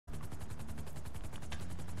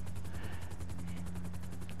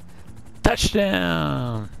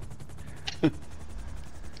Touchdown!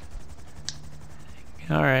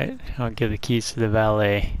 Alright, I'll give the keys to the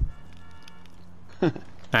valet.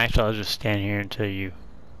 Actually, I'll just stand here until you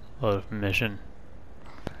load up a mission.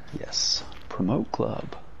 Yes, promote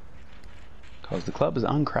club. Because the club is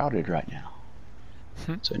uncrowded right now.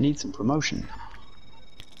 So it needs some promotion.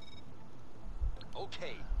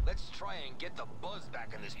 Okay, let's try and get the buzz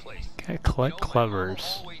back in this place. Gotta collect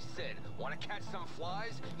clovers. Always said, want to catch some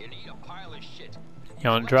flies? You need a pile of shit. You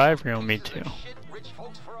want to drive or you want me to? Bring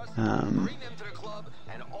them to the club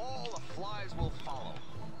and all the flies will follow.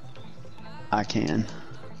 I can.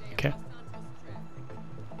 Okay.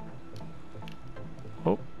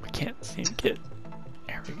 Oh, I can't seem to get.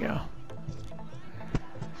 There we go.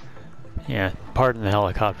 Yeah, pardon the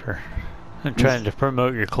helicopter. I'm trying to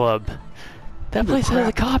promote your club. That place has a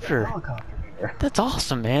helicopter. That's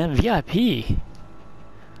awesome, man. VIP.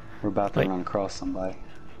 We're about to run across somebody.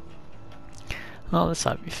 Oh, this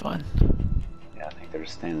ought to be fun. Yeah, I think they're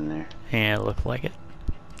just standing there. Yeah, it looked like it.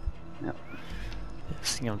 Yep.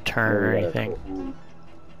 See them turn or anything.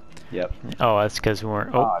 Yep. Oh, that's because we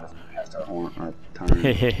weren't. Oh, I just passed our horn. Our turn.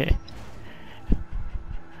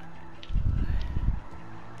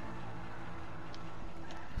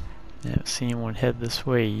 Haven't seen anyone head this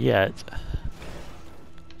way yet.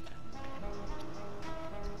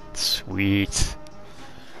 Sweet.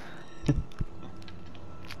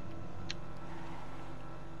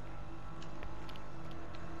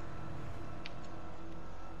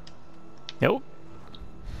 Nope.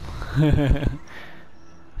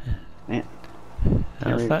 Man,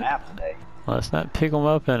 let's not pick them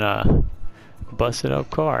up in a busted up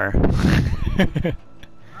car.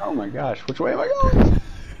 Oh my gosh, which way am I going?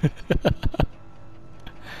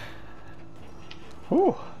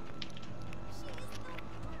 Whew.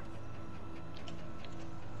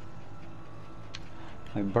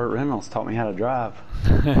 Like Burt Reynolds taught me how to drive.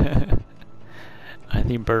 I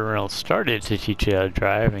think Burt Reynolds started to teach you how to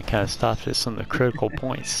drive and kind of stopped at some of the critical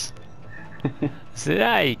points. Said,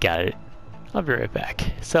 ah, you got it. I'll be right back.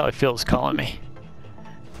 Sally Phil's calling me.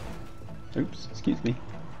 Oops, excuse me.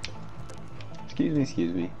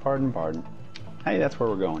 Excuse me. Pardon. Hey, that's where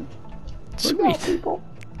we're going. Sweet. People.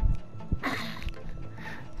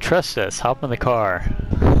 Trust us, hop in the car.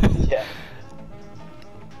 Yeah.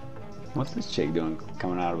 What's this chick doing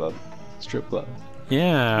coming out of a strip club?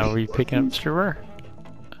 Yeah, are we picking up stripper?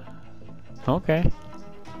 Okay.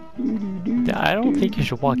 I don't think you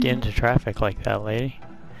should walk into traffic like that, lady.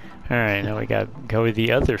 Alright, now we gotta go to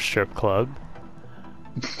the other strip club.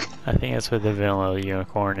 I think that's what the vanilla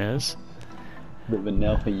unicorn is. The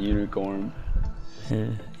vanilla unicorn.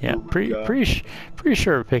 Yeah, Oh pretty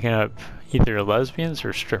sure we're picking up either lesbians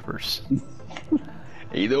or strippers.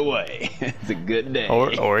 Either way, it's a good day.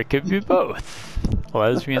 Or it could be both.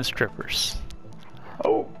 Lesbian strippers.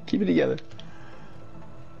 Oh, keep it together.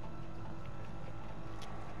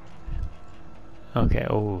 Okay,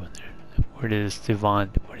 oh, where is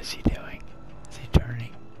Devon? What is he doing? Is he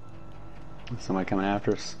turning? Somebody coming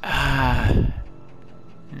after us?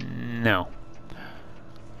 No.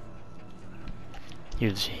 He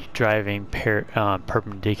was driving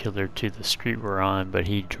perpendicular to the street we're on, but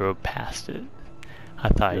he drove past it. I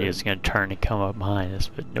thought he was going to turn and come up behind us,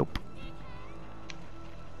 but nope.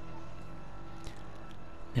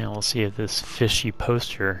 Now we'll see if this fishy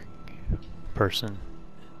poster person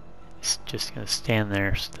is just going to stand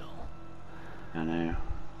there still. I know.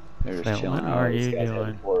 They're just So chilling. what are you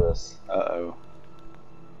doing? For us. Uh-oh.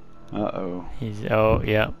 Oh,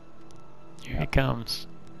 yeah. Here he comes.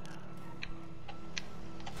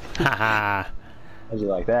 Haha. How'd you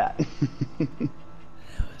like that?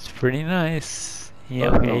 It's pretty nice.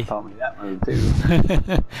 Yeah, okay. Taught me that move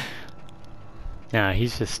too. No,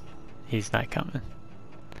 he's not coming.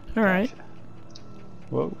 Alright.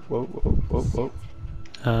 Whoa.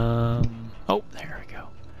 Oh, there we go.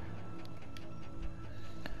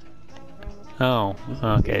 Oh,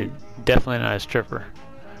 okay. Definitely not a stripper.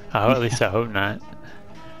 Oh, at least I hope not.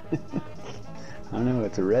 I don't know,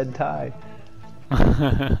 it's a red tie.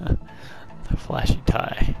 The flashy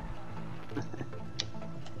tie.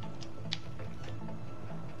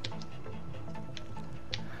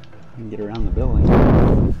 I can get around the building.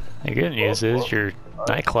 The good news is your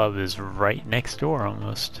nightclub is right next door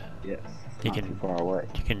almost. Yes. You Not can too far away.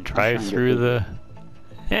 You can drive through the.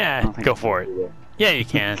 Yeah, go for it. Yeah, you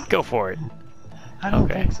can. Go for it. I don't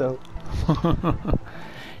think so.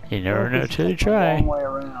 You never know till you try. Long way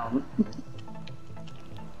around.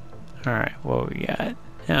 Alright, what we got?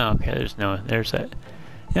 Oh, okay, there's that.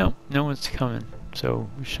 Nope, no one's coming, so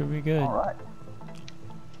we should be good. Alright.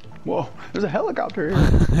 Whoa, there's a helicopter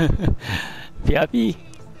here. VIP.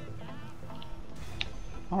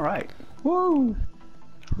 All right. Woo!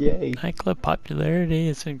 Yay! Nightclub popularity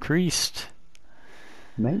has increased.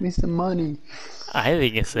 Make me some money. I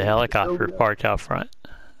think it's the helicopter parked out front.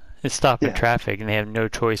 It's stopping traffic and they have no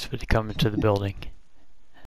choice but to come into the building.